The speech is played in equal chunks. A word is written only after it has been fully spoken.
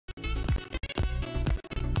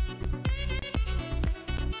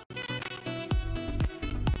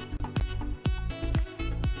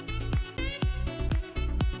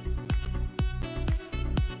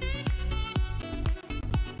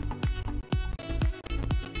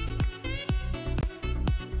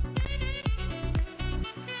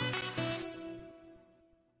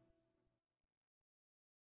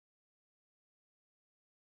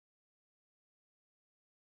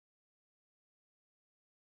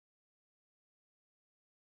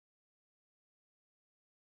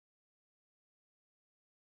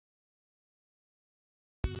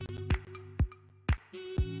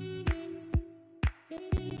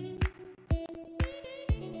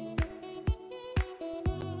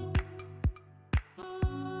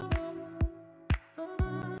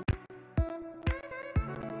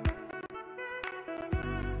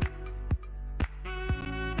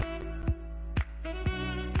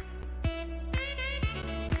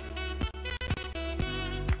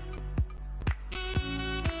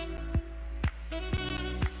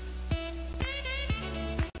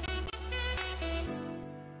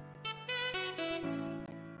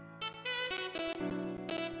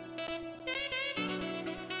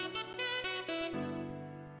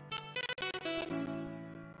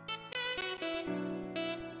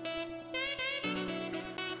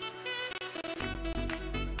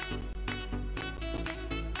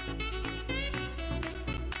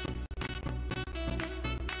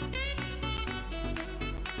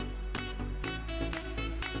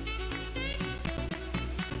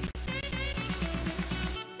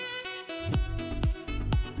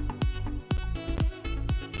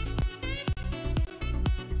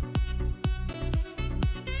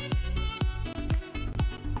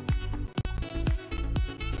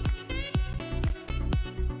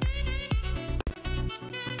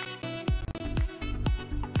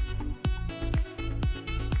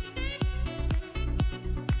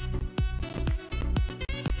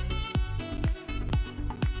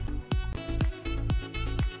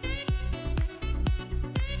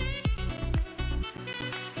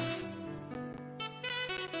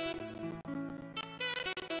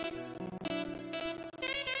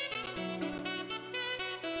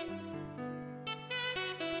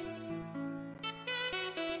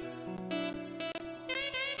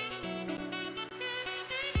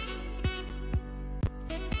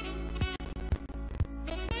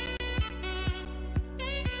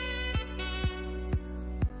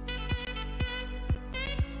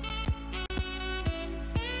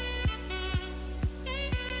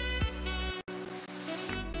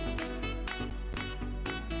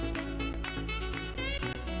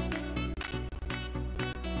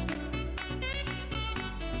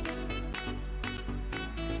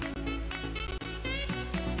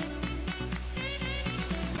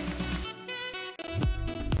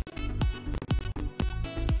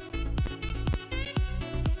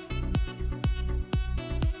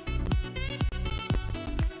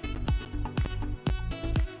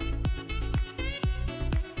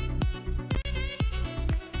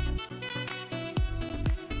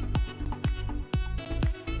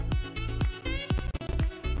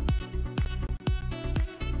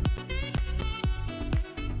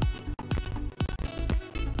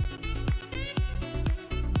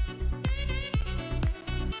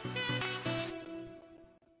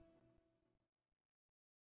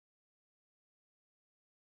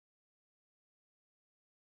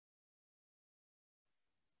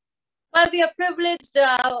Well, we are privileged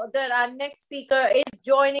that our next speaker is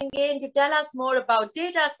joining in to tell us more about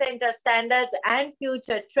data center standards and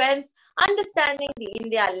future trends, understanding the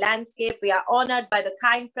India landscape. We are honored by the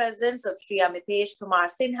kind presence of Shri Amitesh Kumar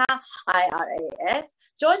Sinha, IRAS,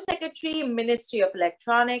 Joint Secretary, Ministry of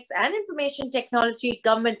Electronics and Information Technology,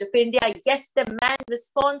 Government of India. Yes, the man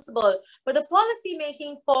responsible for the policy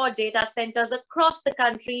making for data centers across the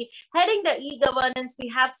country, heading the e-governance. We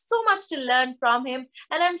have so much to learn from him,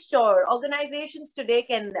 and I'm sure organizations today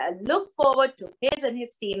can look forward to his and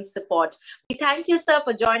his team's support. We thank you, sir,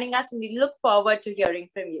 for joining us, and we look forward to hearing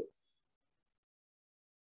from you.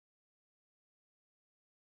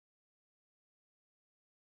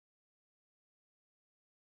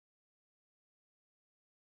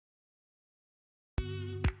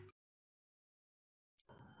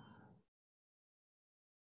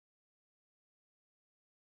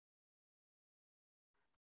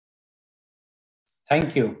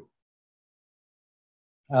 Thank you.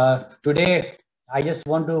 Today, I just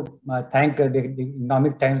want to thank the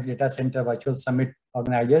Economic Times Data Center Virtual Summit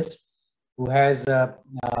organizers who has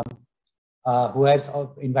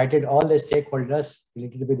invited all the stakeholders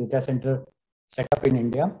related to the data center setup in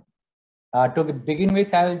India. To begin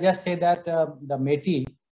with, I will just say that the METI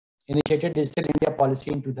initiated Digital India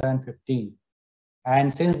policy in 2015.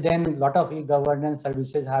 And since then, a lot of e-governance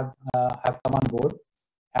services have come on board.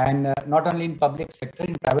 And not only in public sector,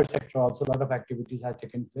 in private sector also, a lot of activities have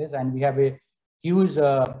taken place. And we have a huge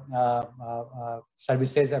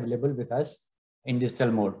services available with us in digital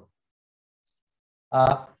mode.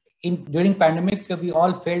 During pandemic, we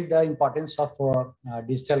all felt the importance of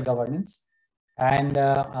digital governance. And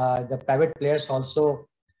the private players also,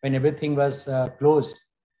 when everything was closed,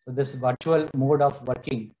 so this virtual mode of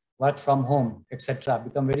work from home, etc.,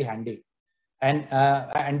 become very handy.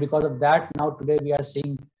 And because of that, now today we are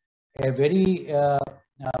seeing a very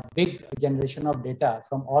big generation of data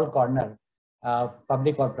from all corners,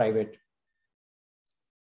 public or private.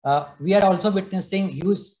 We are also witnessing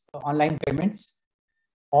huge online payments,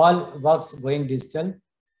 all works going digital.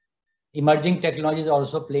 Emerging technologies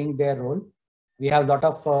also playing their role. We have a lot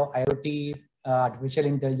of IoT, artificial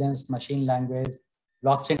intelligence, machine language,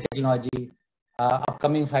 blockchain technology,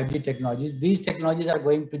 upcoming 5G technologies. These technologies are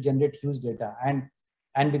going to generate huge data,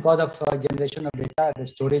 and because of generation of data, the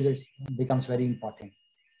storage becomes very important.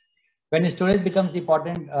 When storage becomes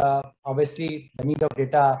important, obviously the need of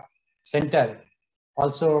data center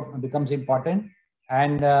also becomes important.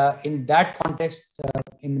 And in that context,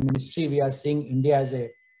 in the ministry, we are seeing India as a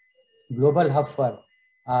global hub for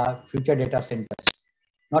future data centers,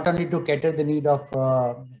 not only to cater the need of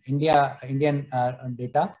Indian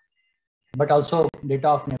data, but also data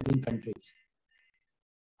of neighboring countries.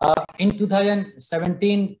 In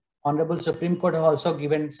 2017, Honorable Supreme Court have also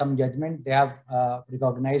given some judgment. They have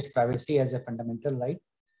recognized privacy as a fundamental right,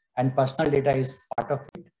 and personal data is part of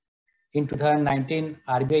it. In 2019,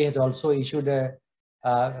 RBI has also issued a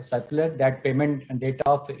circular that payment data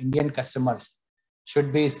of Indian customers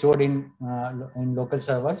should be stored in local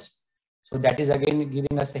servers. So that is again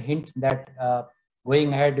giving us a hint that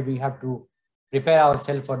going ahead, we have to prepare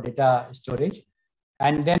ourselves for data storage.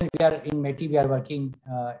 And then we are in METI, we are working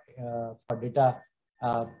for data,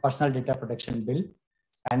 personal data protection bill.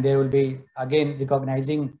 And they will be again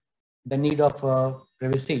recognizing the need of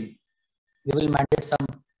privacy. They will mandate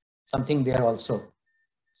something there also.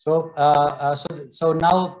 So, so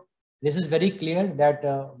now this is very clear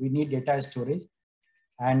that we need data storage,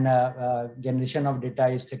 and generation of data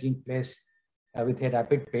is taking place with a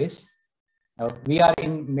rapid pace. We are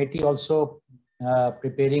in METI also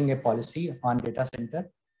preparing a policy on data center,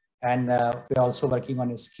 and we are also working on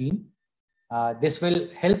a scheme. This will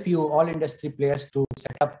help you, all industry players, to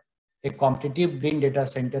set up a competitive green data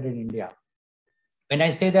center in India. When I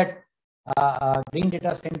say that green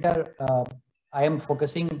data center, I am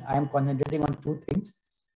concentrating on two things.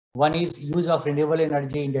 One is use of renewable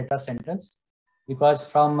energy in data centers, because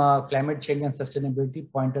from climate change and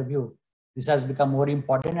sustainability point of view, this has become more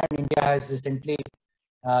important. And India has recently,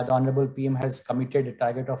 the Honorable PM has committed a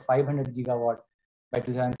target of 500 gigawatt by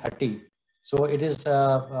 2030. So it is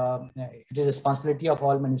responsibility of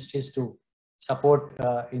all ministries to support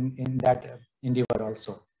in that endeavor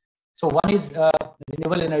also. So one is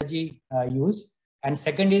renewable energy use, and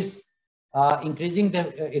second is increasing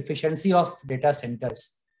the efficiency of data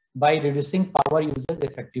centers by reducing power usage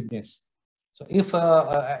effectiveness. So if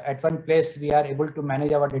at one place we are able to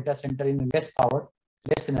manage our data center in less power,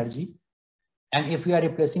 less energy, and if we are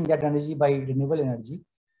replacing that energy by renewable energy,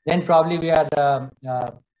 then probably we are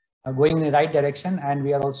going in the right direction, and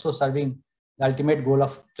we are also serving the ultimate goal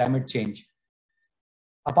of climate change.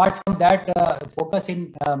 Apart from that, focus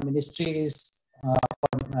in ministry is for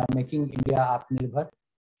making India Atmanirbhar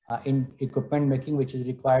in equipment making, which is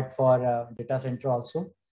required for data center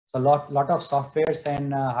also. So lot of softwares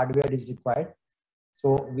and hardware is required.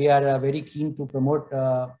 So we are very keen to promote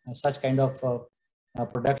such kind of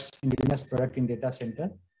products, indigenous product in data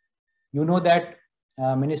center. You know that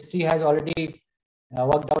ministry has already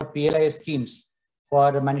worked out PLI schemes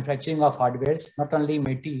for manufacturing of hardwares. Not only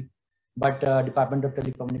METI, but Department of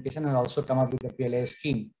Telecommunication has also come up with a PLI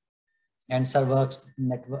scheme. And servers,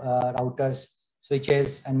 routers,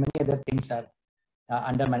 switches, and many other things are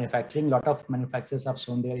under manufacturing. A lot of manufacturers have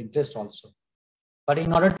shown their interest also. But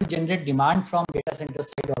in order to generate demand from data center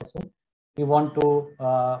side also, we want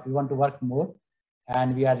to work more,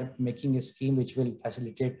 and we are making a scheme which will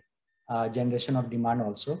facilitate generation of demand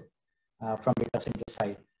also from data center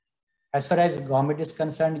side. As far as government is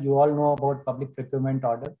concerned, you all know about public procurement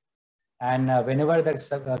order, and whenever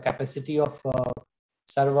the capacity of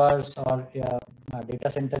servers or data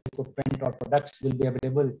center equipment or products will be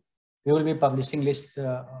available, we will be publishing list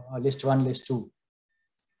 1, list 2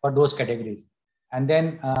 for those categories. And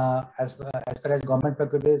then as far as government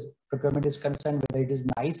procurement is concerned, whether it is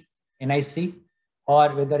NIC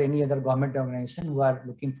or whether any other government organization who are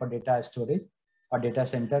looking for data storage or data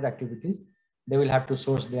center activities, they will have to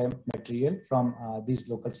source their material from these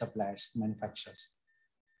local suppliers, manufacturers.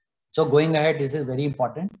 So going ahead, this is very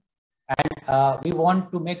important. And we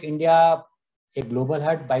want to make India a global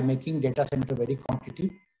hub by making data center very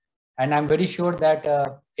competitive. And I'm very sure that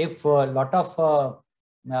if a lot of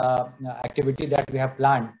activity that we have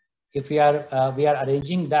planned, if we are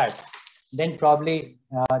arranging that, then probably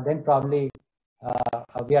we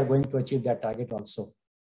are going to achieve that target also.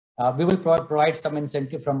 We will provide some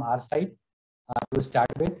incentive from our side to start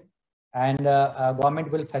with, and government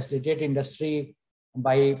will facilitate industry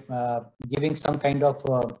by giving some kind of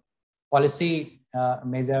policy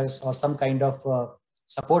measures or some kind of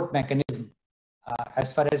support mechanism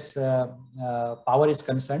as far as power is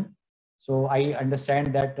concerned. So I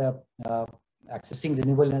understand that accessing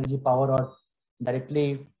renewable energy power or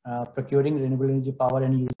directly procuring renewable energy power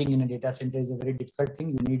and using in a data center is a very difficult thing.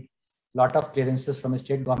 You need a lot of clearances from a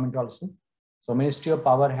state government also. So Ministry of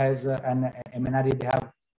Power has an MNRE, they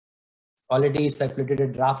have already circulated a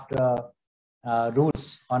draft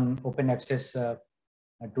rules on open access to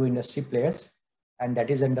industry players, and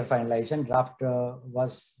that is under finalization. Draft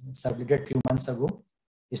was circulated a few months ago.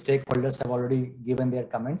 The stakeholders have already given their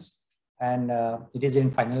comments, and it is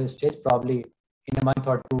in final stage. Probably in a month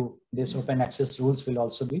or two, this open access rules will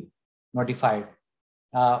also be notified.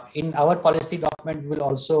 In our policy document, we will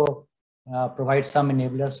also provide some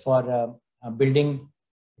enablers for building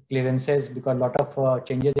clearances, because a lot of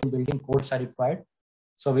changes in building codes are required.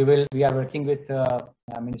 So we are working with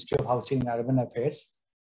Ministry of Housing and Urban Affairs.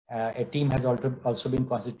 A team has also been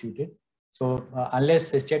constituted. So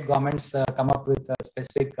unless state governments come up with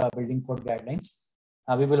specific building code guidelines,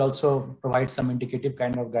 we will also provide some indicative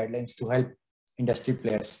kind of guidelines to help industry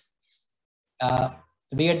players.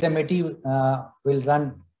 We at the METI will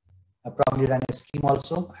probably run a scheme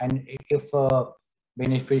also, and if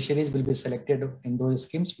beneficiaries will be selected in those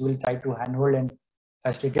schemes, we will try to handhold and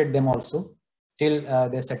facilitate them also till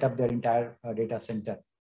they set up their entire data center.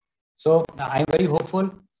 So I'm very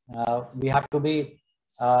hopeful. We have to be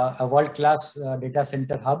a world-class data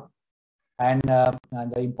center hub, and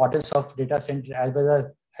the importance of data center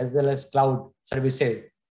as well as cloud services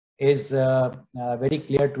is very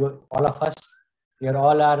clear to all of us. We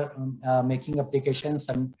all are making applications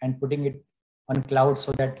and putting it on cloud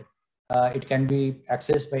so that it can be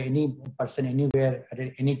accessed by any person anywhere at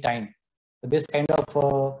any time. So this kind of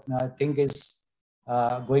thing is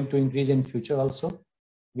going to increase in future also.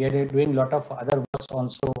 We are doing a lot of other works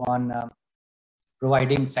also on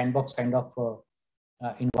providing sandbox kind of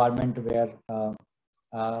environment where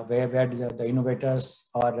the innovators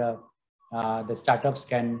or the startups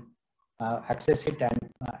can access it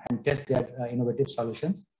and test their innovative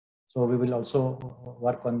solutions. So we will also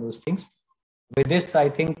work on those things. With this, I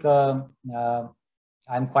think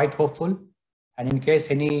I'm quite hopeful. And in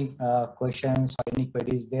case any questions or any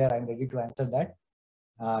queries there, I'm ready to answer that.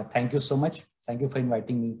 Thank you so much. Thank you for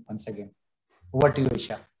inviting me once again. Over to you,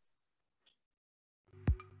 Isha.